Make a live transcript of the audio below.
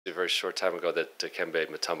A very short time ago that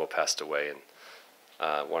𝗙𝗢𝗟𝗪𝗪 passed away, and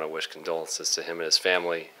I want to wish condolences to him and his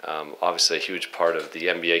family. Obviously a huge part of the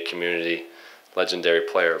NBA community, legendary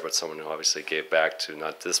player, but someone who obviously gave back to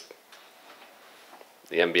not just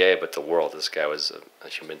the NBA but the world. This guy was a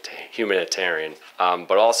humanitarian,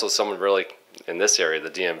 but also someone really in this area, the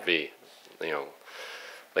DMV, late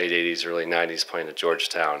 80s, early 90s, playing at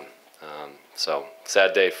Georgetown. So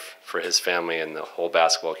sad day for his family and the whole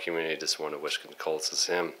basketball community. Just want to wish condolences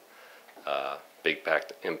to him. Big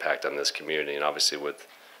impact on this community, and obviously with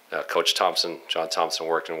Coach Thompson, John Thompson,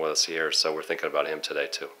 working with us here, so we're thinking about him today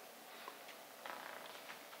too.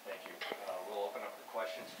 Thank you. We'll open up the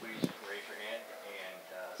questions. Please raise your hand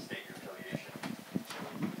and state your affiliation.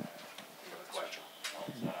 Question.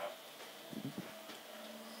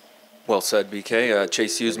 Well said, BK.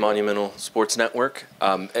 Chase Hughes, Monumental Sports Network.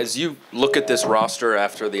 As you look at this roster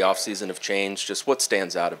after the offseason of change, just what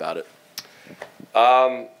stands out about it?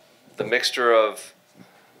 The mixture of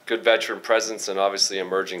good veteran presence and obviously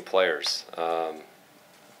emerging players.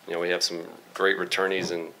 We have some great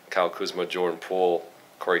returnees in 𝗙𝗢𝗟𝗪𝗪, Jordan Poole,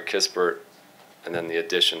 Corey Kispert, and then the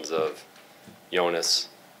additions of Jonas,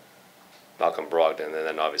 Malcolm Brogdon, and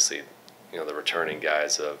then obviously the returning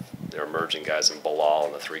guys their emerging guys in Bilal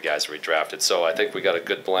and the three guys we drafted. So I think we got a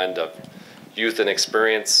good blend of youth and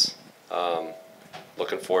experience.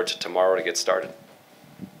 Looking forward to tomorrow to get started.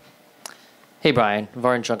 Hey, Brian.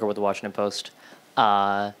 Varun Shankar with the Washington Post.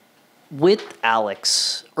 With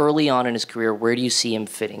Alex, early on in his career, where do you see him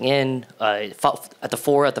fitting in? At the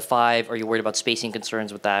 4, at the 5? Are you worried about spacing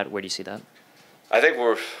concerns with that? Where do you see that? I think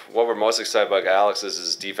what we're most excited about Alex is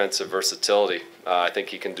his defensive versatility. I think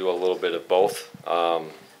he can do a little bit of both.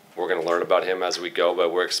 We're going to learn about him as we go,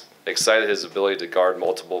 but we're excited his ability to guard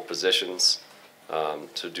multiple positions,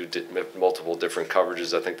 to do multiple different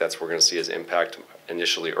coverages. I think that's where we're going to see his impact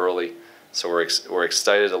initially early. So we're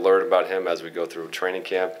excited to learn about him as we go through training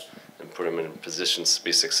camp and put him in positions to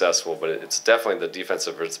be successful. But it's definitely the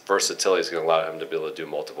defensive versatility is going to allow him to be able to do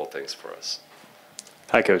multiple things for us.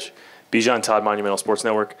 Hi, Coach. Bijan Todd, Monumental Sports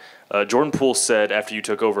Network. Jordan Poole said after you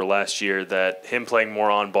took over last year that him playing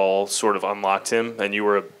more on ball sort of unlocked him, and you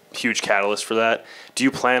were a huge catalyst for that. Do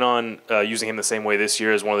you plan on using him the same way this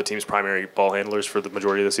year as one of the team's primary ball handlers for the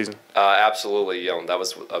majority of the season? Absolutely. That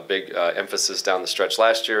was a big emphasis down the stretch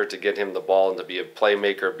last year to get him the ball and to be a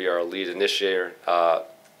playmaker, be our lead initiator.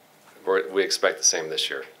 We expect the same this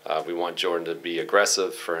year. We want Jordan to be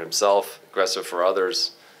aggressive for himself, aggressive for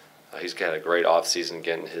others. He's had a great offseason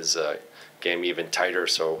getting his game even tighter,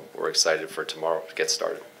 so we're excited for tomorrow to get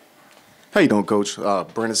started. How you doing, Coach?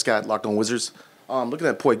 Brandon Scott, Locked On Wizards. Looking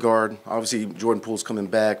at point guard, obviously Jordan Poole's coming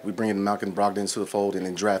back. We bring in Malcolm Brogdon to the fold and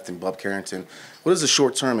then drafting 𝗙𝗢𝗟𝗪𝗪𝗪. What is the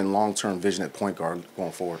short-term and long-term vision at point guard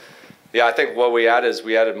going forward? Yeah, I think what we added is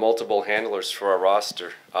we added multiple handlers for our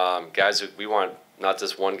roster. Guys who we want not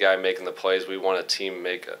just one guy making the plays. We want a team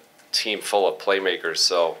full of playmakers.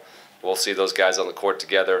 So we'll see those guys on the court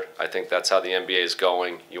together. I think that's how the NBA is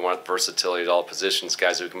going. You want versatility at all positions,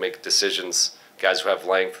 guys who can make decisions, guys who have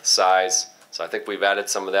length, size. So I think we've added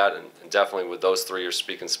some of that, and definitely with those three you're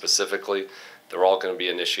speaking specifically, they're all going to be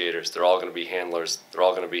initiators. They're all going to be handlers. They're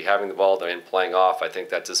all going to be having the ball and playing off. I think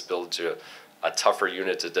that just builds to a tougher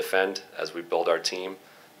unit to defend as we build our team.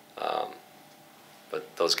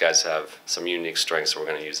 But those guys have some unique strengths, so we're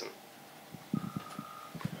going to use them.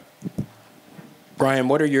 Brian,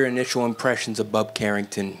 what are your initial impressions of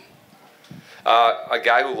𝗙𝗢𝗟𝗪𝗪𝗪𝗪? A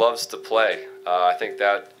guy who loves to play. I think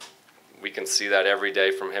that we can see that every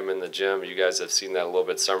day from him in the gym. You guys have seen that a little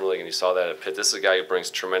bit Summer League, and you saw that at Pitt. This is a guy who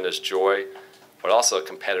brings tremendous joy, but also a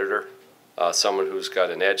competitor, someone who's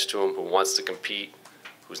got an edge to him, who wants to compete,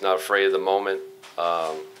 who's not afraid of the moment.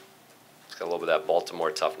 He's got a little bit of that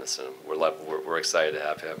Baltimore toughness in him. We're excited to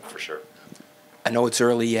have him for sure. I know it's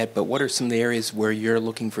early yet, but what are some of the areas where you're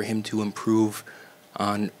looking for him to improve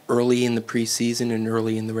on early in the preseason and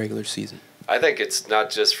early in the regular season? I think it's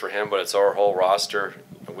not just for him, but it's our whole roster.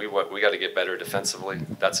 We got to get better defensively.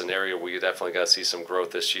 That's an area we definitely got to see some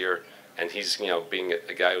growth this year. And he's, being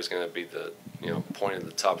a guy who's going to be the, point at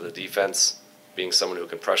the top of the defense, being someone who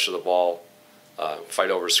can pressure the ball, fight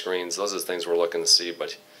over screens. Those are the things we're looking to see.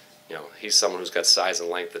 But, he's someone who's got size and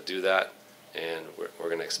length to do that, and we're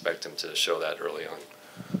going to expect him to show that early on.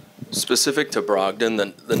 Specific to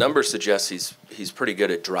Brogdon, the numbers suggest he's pretty good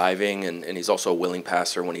at driving, and he's also a willing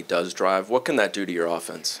passer when he does drive. What can that do to your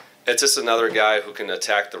offense? It's just another guy who can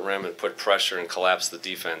attack the rim and put pressure and collapse the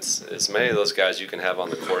defense. As many of those guys you can have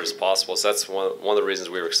on the court as possible. So that's one of the reasons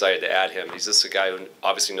we were excited to add him. He's just a guy who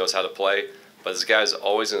obviously knows how to play, but this guy's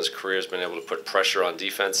always in his career has been able to put pressure on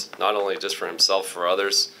defense, not only just for himself, for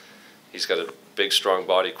others. He's got a big, strong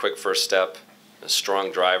body, quick first step, a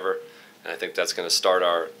strong driver, and I think that's going to start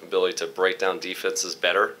our ability to break down defenses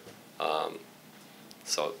better.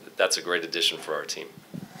 So that's a great addition for our team.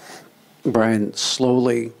 Brian,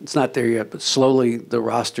 slowly, it's not there yet, but slowly the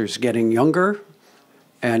roster's getting younger,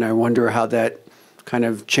 and I wonder how that kind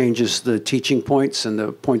of changes the teaching points and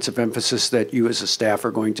the points of emphasis that you as a staff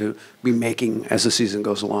are going to be making as the season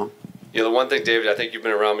goes along. The one thing, David, I think you've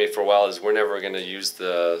been around me for a while, is we're never going to use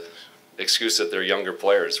the excuse that they're younger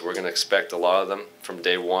players. We're going to expect a lot of them from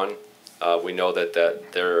day one. We know that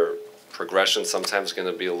their progression sometimes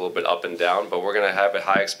going to be a little bit up and down, but we're going to have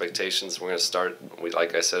high expectations. We're going to start,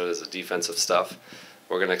 like I said, as a defensive stuff.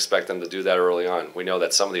 We're going to expect them to do that early on. We know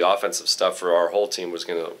that some of the offensive stuff for our whole team was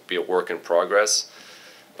going to be a work in progress,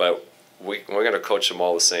 but we're going to coach them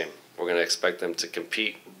all the same. We're going to expect them to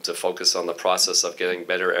compete, to focus on the process of getting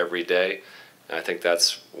better every day, and I think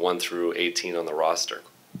that's 1 through 18 on the roster.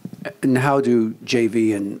 And how do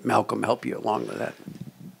JV and Malcolm help you along with that?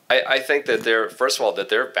 I think that first of all, that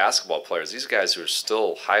they're basketball players. These guys who are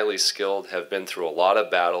still highly skilled, have been through a lot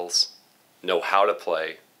of battles, know how to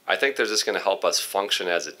play. I think they're just going to help us function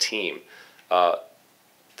as a team.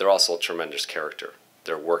 They're also a tremendous character.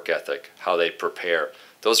 Their work ethic, how they prepare.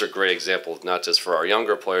 Those are great examples, not just for our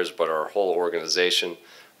younger players, but our whole organization.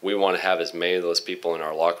 We want to have as many of those people in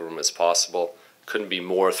our locker room as possible. Couldn't be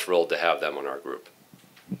more thrilled to have them on our group.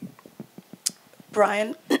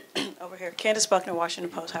 Brian, over here. Candace Buckner,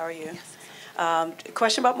 Washington Post. How are you?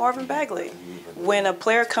 Question about Marvin Bagley. When a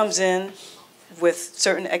player comes in with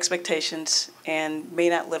certain expectations and may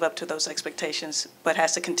not live up to those expectations, but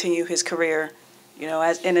has to continue his career,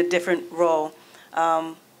 as in a different role,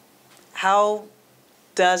 how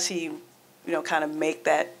does he, kind of make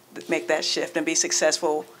that shift and be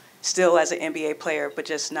successful still as an NBA player, but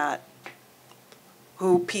just not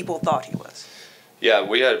who people thought he was? Yeah,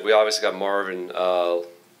 we obviously got Marvin,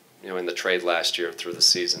 in the trade last year through the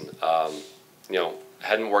season.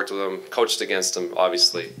 Hadn't worked with him, coached against him,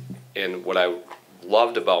 obviously. And what I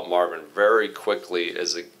loved about Marvin very quickly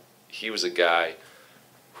is he was a guy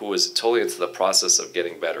who was totally into the process of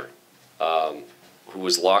getting better, who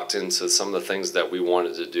was locked into some of the things that we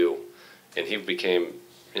wanted to do. And he became,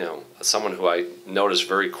 someone who I noticed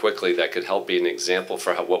very quickly that could help be an example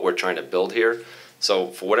for what we're trying to build here. So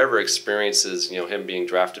for whatever experiences, him being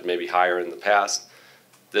drafted maybe higher in the past,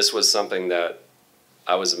 this was something that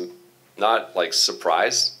I was not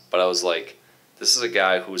surprised, but I was like, this is a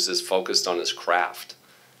guy who's just focused on his craft.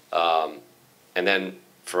 And then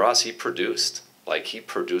for us, he produced. He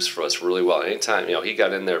produced for us really well. Anytime, he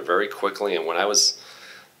got in there very quickly, and when I was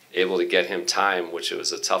able to get him time, which it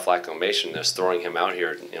was a tough acclimation, just throwing him out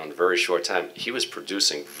here in a very short time, he was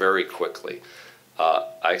producing very quickly.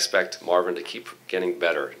 I expect Marvin to keep getting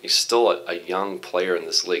better. He's still a young player in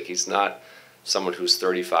this league. He's not someone who's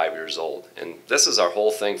 35 years old. And this is our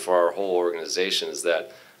whole thing for our whole organization, is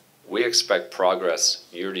that we expect progress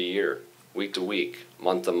year to year, week to week,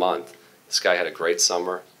 month to month. This guy had a great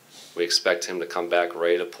summer. We expect him to come back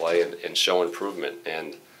ready to play and show improvement.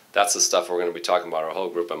 And that's the stuff we're going to be talking about our whole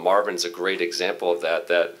group. And Marvin's a great example of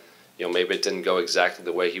that maybe it didn't go exactly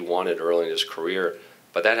the way he wanted early in his career,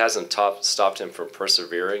 but that hasn't stopped him from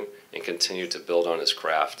persevering and continue to build on his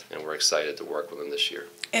craft, and we're excited to work with him this year.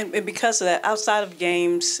 And because of that, outside of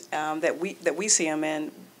games that we see him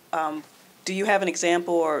in, do you have an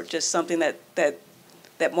example or just something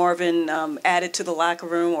that Marvin added to the locker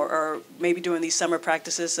room, or maybe during these summer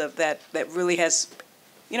practices that really has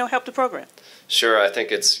helped the program? Sure, I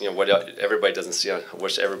think it's what everybody doesn't see. I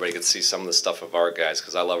wish everybody could see some of the stuff of our guys,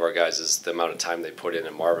 because I love our guys, is the amount of time they put in,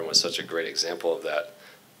 and Marvin was such a great example of that.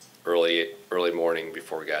 Early morning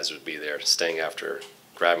before guys would be there, staying after,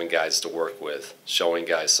 grabbing guys to work with, showing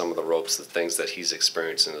guys some of the ropes, the things that he's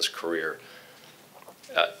experienced in his career.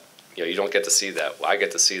 You don't get to see that. I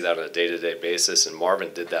get to see that on a day-to-day basis, and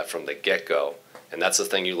Marvin did that from the get-go. And that's the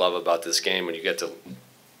thing you love about this game, when you get to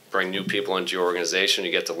bring new people into your organization,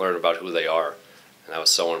 you get to learn about who they are. And I was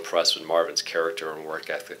so impressed with Marvin's character and work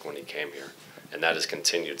ethic when he came here. And that has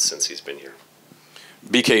continued since he's been here.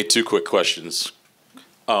 BK, 2 quick questions.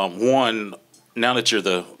 One, now that you're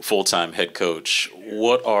the full-time head coach,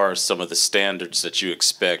 what are some of the standards that you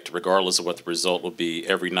expect, regardless of what the result will be,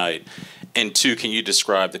 every night? And 2, can you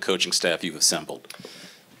describe the coaching staff you've assembled?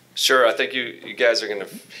 Sure. I think you guys are going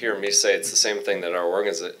to hear me say it's the same thing that our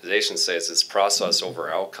organization says. It's process over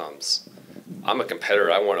outcomes. I'm a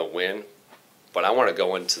competitor. I want to win, but I want to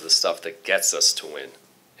go into the stuff that gets us to win.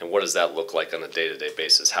 And what does that look like on a day-to-day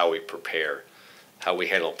basis? How we prepare, how we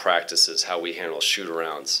handle practices, how we handle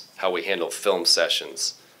shoot-arounds, how we handle film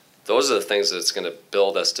sessions. Those are the things that's going to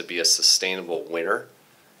build us to be a sustainable winner.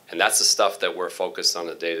 And that's the stuff that we're focused on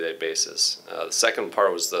a day-to-day basis. The second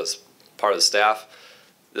part was the part of the staff.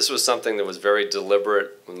 This was something that was very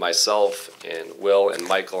deliberate with myself and Will and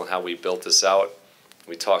Michael and how we built this out.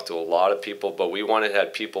 We talked to a lot of people, but we wanted to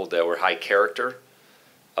have people that were high character,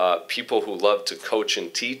 people who loved to coach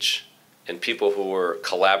and teach, and people who were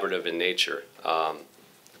collaborative in nature.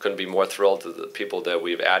 Couldn't be more thrilled to the people that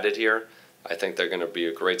we've added here. I think they're going to be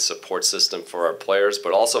a great support system for our players,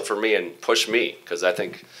 but also for me and push me, because I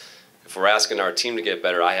think if we're asking our team to get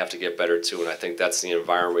better, I have to get better too, and I think that's the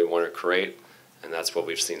environment we want to create, and that's what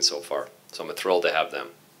we've seen so far. So I'm thrilled to have them.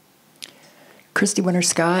 Christy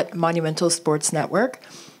Winter-Scott, Monumental Sports Network.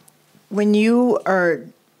 When you are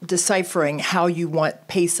deciphering how you want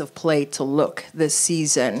pace of play to look this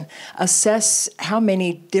season, assess how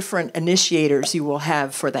many different initiators you will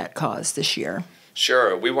have for that cause this year.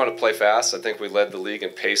 Sure, we want to play fast. I think we led the league in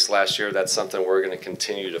pace last year. That's something we're going to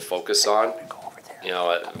continue to focus on. You know,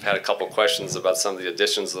 I've had a couple questions about some of the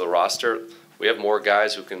additions to the roster. We have more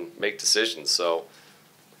guys who can make decisions, so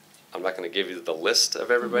I'm not going to give you the list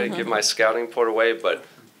of everybody, give my scouting report away, but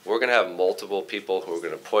we're going to have multiple people who are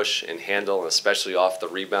going to push and handle, and especially off the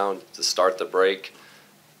rebound to start the break.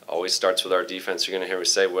 Always starts with our defense. You're going to hear me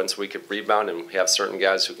say once we can rebound and we have certain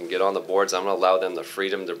guys who can get on the boards, I'm going to allow them the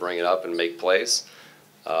freedom to bring it up and make plays.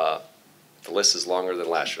 The list is longer than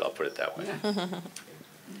last year, I'll put it that way.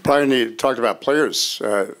 Brian, you talked about players.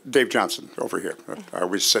 Dave Johnson over here. I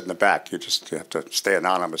always sit in the back. You just have to stay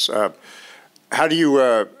anonymous. How do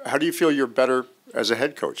you feel you're better as a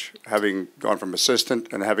head coach, having gone from assistant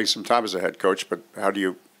and having some time as a head coach, but how do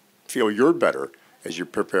you feel you're better as you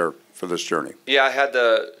prepare for this journey? Yeah, I had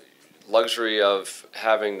the luxury of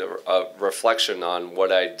having a reflection on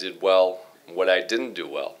what I did well, what I didn't do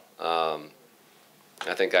well.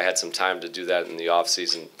 I think I had some time to do that in the off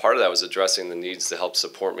season. Part of that was addressing the needs to help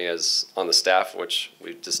support me as on the staff, which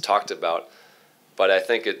we just talked about. But I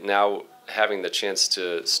think now having the chance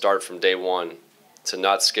to start from day one, to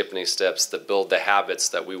not skip any steps, to build the habits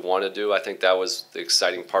that we want to do, I think that was the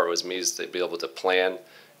exciting part was me, is to be able to plan.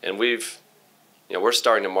 And we're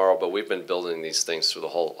starting tomorrow, but we've been building these things through the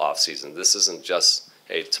whole off season. This isn't just,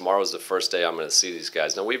 hey, tomorrow's the first day I'm going to see these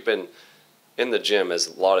guys. No, we've been in the gym, as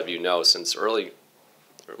a lot of you know, since early.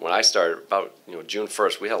 When I started, about June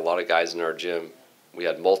 1st, we had a lot of guys in our gym. We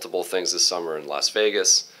had multiple things this summer in Las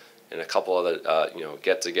Vegas and a couple other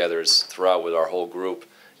get-togethers throughout with our whole group.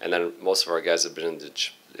 And then most of our guys have been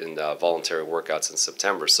in voluntary workouts in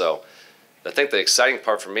September. So I think the exciting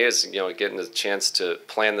part for me is getting the chance to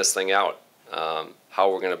plan this thing out,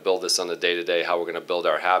 how we're going to build this on the day-to-day, how we're going to build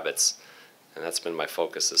our habits. And that's been my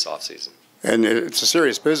focus this offseason. And it's a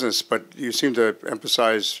serious business, but you seem to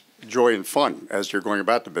emphasize joy and fun as you're going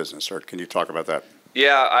about the business, or can you talk about that?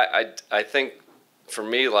 Yeah, I think for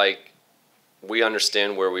me, we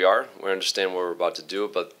understand where we are, we understand what we're about to do,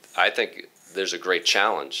 but I think there's a great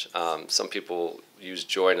challenge. Some people use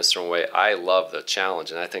joy in a certain way. I love the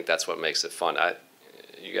challenge, and I think that's what makes it fun.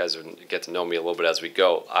 You guys get to know me a little bit as we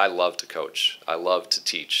go. I love to coach. I love to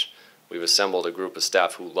teach. We've assembled a group of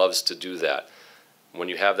staff who loves to do that. When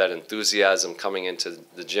you have that enthusiasm coming into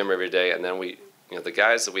the gym every day, and then the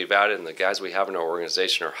guys that we've added and the guys we have in our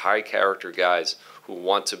organization are high character guys who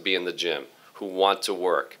want to be in the gym, who want to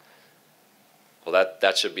work. Well,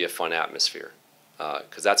 that should be a fun atmosphere,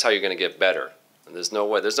 because that's how you're going to get better. And there's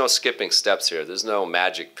no skipping steps here. There's no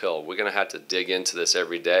magic pill. We're going to have to dig into this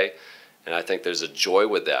every day, and I think there's a joy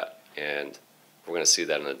with that, and we're going to see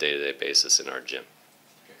that on a day-to-day basis in our gym.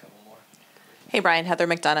 Hey, Brian, Heather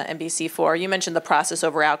McDonough, NBC4. You mentioned the process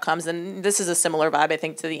over outcomes, and this is a similar vibe, I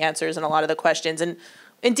think, to the answers and a lot of the questions. And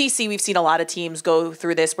in D.C., we've seen a lot of teams go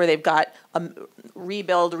through this where they've got a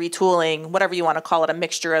rebuild, retooling, whatever you want to call it, a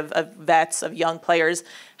mixture of vets, of young players.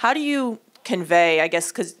 How do you convey, I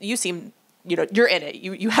guess, because you seem, you're in it,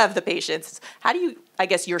 you have the patience. How do you, I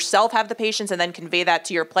guess, yourself have the patience and then convey that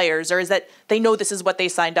to your players? Or is that they know this is what they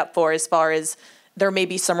signed up for, as far as there may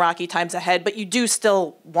be some rocky times ahead, but you do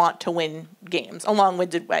still want to win games? A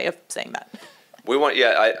long-winded way of saying that.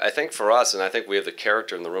 I think for us, and I think we have the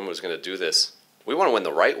character in the room who's going to do this, we want to win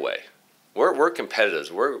the right way. We're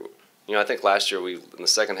competitors. I think last year in the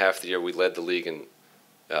second half of the year we led the league in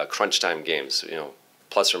crunch time games.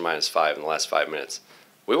 Plus or minus 5 in the last 5 minutes.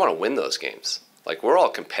 We want to win those games. We're all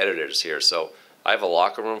competitors here. So I have a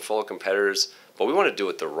locker room full of competitors, but we want to do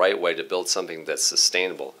it the right way to build something that's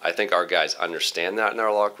sustainable. I think our guys understand that in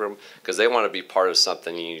our locker room because they want to be part of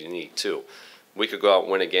something unique too. We could go out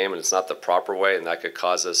and win a game and it's not the proper way, and that could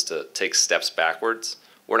cause us to take steps backwards.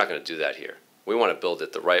 We're not going to do that here. We want to build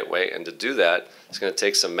it the right way, and to do that, it's going to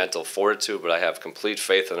take some mental fortitude, but I have complete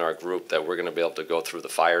faith in our group that we're going to be able to go through the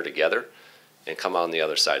fire together and come out on the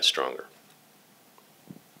other side stronger.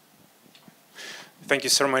 Thank you,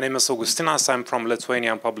 sir. My name is Augustinas. I'm from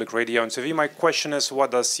Lithuanian Public Radio and TV. My question is,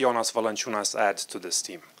 what does Jonas Valančiūnas add to this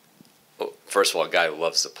team? Well, first of all, a guy who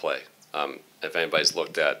loves to play. If anybody's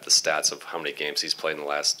looked at the stats of how many games he's played in the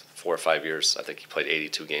last 4 or 5 years, I think he played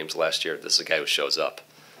 82 games last year. This is a guy who shows up,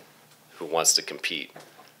 who wants to compete,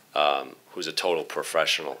 who's a total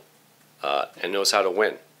professional, and knows how to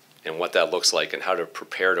win and what that looks like and how to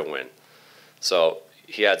prepare to win. So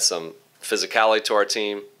he had some physicality to our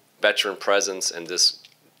team, veteran presence, and this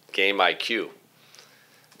game IQ.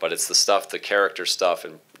 But it's the stuff, the character stuff,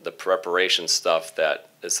 and the preparation stuff that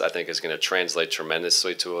I think is going to translate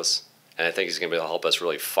tremendously to us. And I think he's going to be able to help us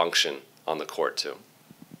really function on the court too.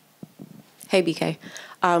 Hey, BK.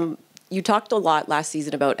 You talked a lot last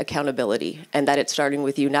season about accountability and that it's starting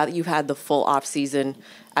with you. Now that you've had the full off season,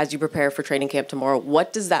 as you prepare for training camp tomorrow,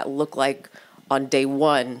 what does that look like on day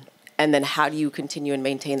one? And then how do you continue and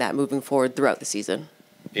maintain that moving forward throughout the season?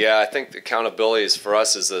 Yeah, I think the accountability is, for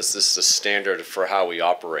us, is this is a standard for how we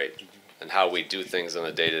operate and how we do things on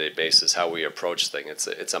a day-to-day basis, how we approach things.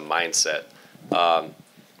 It's a mindset.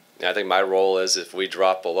 I think my role is, if we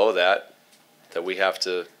drop below that, that we have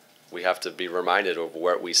to be reminded of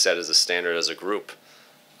what we set as a standard as a group.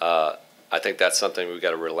 I think that's something we've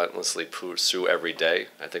got to relentlessly pursue every day.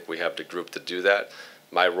 I think we have the group to do that.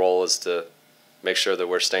 My role is to make sure that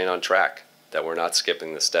we're staying on track, that we're not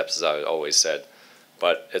skipping the steps, as I always said.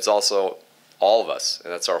 But it's also all of us,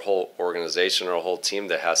 and that's our whole organization, our whole team,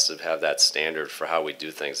 that has to have that standard for how we do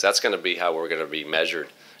things. That's going to be how we're going to be measured,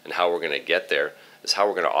 and how we're going to get there is how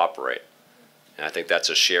we're going to operate. And I think that's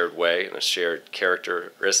a shared way and a shared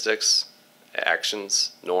characteristics,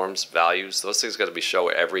 actions, norms, values. Those things got to be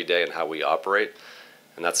shown every day in how we operate,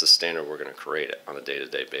 and that's the standard we're going to create on a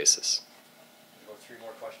day-to-day basis. Go 3 more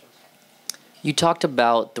questions. You talked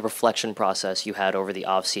about the reflection process you had over the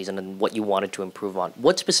offseason and what you wanted to improve on.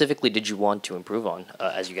 What specifically did you want to improve on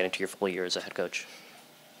as you get into your full year as a head coach?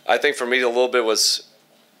 I think for me, a little bit was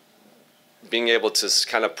being able to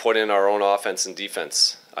kind of put in our own offense and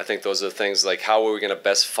defense. I think those are the things, like, how are we going to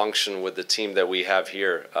best function with the team that we have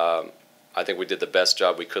here? I think we did the best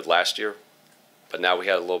job we could last year, but now we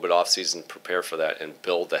had a little bit off season to prepare for that and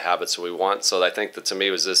build the habits that we want. So I think that, to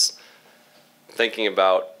me, was this thinking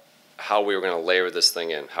about how we were going to layer this thing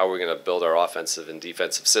in, how we're going to build our offensive and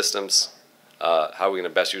defensive systems, how we're going to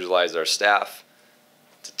best utilize our staff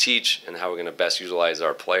to teach, and how we're going to best utilize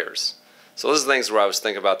our players. So those are the things where I was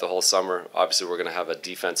thinking about the whole summer. Obviously, we're going to have a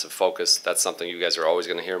defensive focus. That's something you guys are always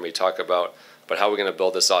going to hear me talk about. But how are we going to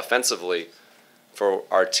build this offensively for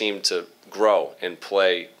our team to grow and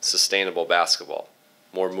play sustainable basketball?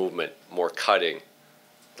 More movement, more cutting.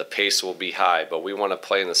 The pace will be high, but we want to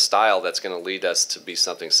play in a style that's going to lead us to be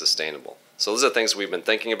something sustainable. So those are the things we've been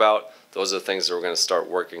thinking about. Those are the things that we're going to start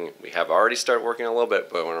working. We have already started working a little bit,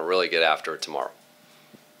 but we're going to really get after it tomorrow.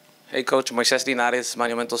 Hey, Coach. Moises Linares,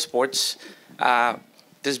 Monumental Sports.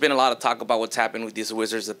 There's been a lot of talk about what's happened with these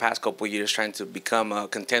Wizards the past couple of years, trying to become a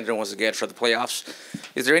contender once again for the playoffs.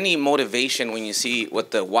 Is there any motivation when you see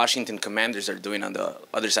what the Washington Commanders are doing on the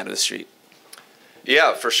other side of the street?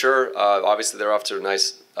 Yeah, for sure. Obviously, they're off to a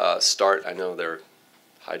nice start. I know their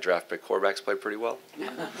high draft pick quarterbacks played pretty well.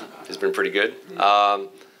 He's been pretty good.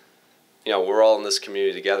 We're all in this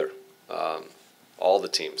community together, all the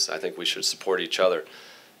teams. I think we should support each other.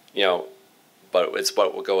 But it's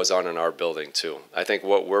what goes on in our building too. I think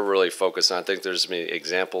what we're really focused on, I think there's many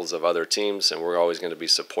examples of other teams, and we're always going to be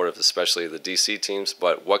supportive, especially the DC teams,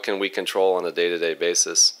 but what can we control on a day-to-day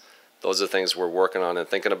basis? Those are things we're working on and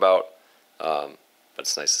thinking about, but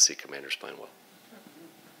it's nice to see Commanders playing well.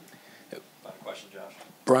 Final question, Josh.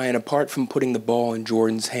 Brian, apart from putting the ball in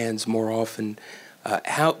Jordan's hands more often,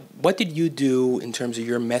 what did you do in terms of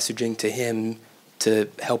your messaging to him to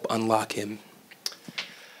help unlock him?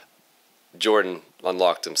 Jordan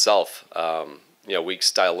unlocked himself. We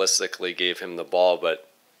stylistically gave him the ball, but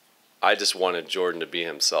I just wanted Jordan to be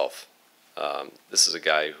himself. This is a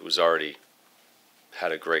guy who's already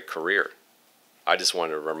had a great career. I just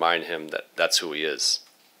wanted to remind him that that's who he is,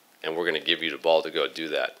 and we're going to give you the ball to go do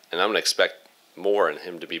that. And I'm going to expect more in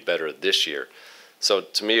him to be better this year. So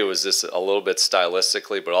to me, it was just a little bit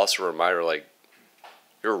stylistically, but also a reminder, like,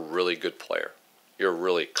 you're a really good player. You're a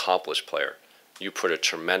really accomplished player. You put a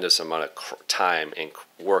tremendous amount of time and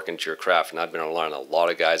work into your craft, and I've been around a lot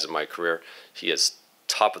of guys in my career. He is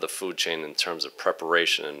top of the food chain in terms of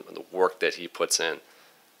preparation and the work that he puts in.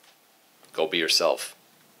 Go be yourself,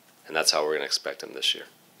 and that's how we're going to expect him this year.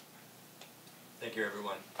 Thank you,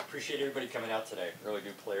 everyone. Appreciate everybody coming out today. Really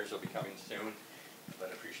good players will be coming soon, but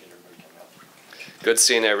I appreciate everybody coming out. Good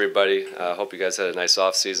seeing everybody. Hope you guys had a nice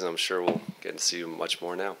off season. I'm sure we'll getting to see you much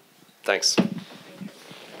more now. Thanks.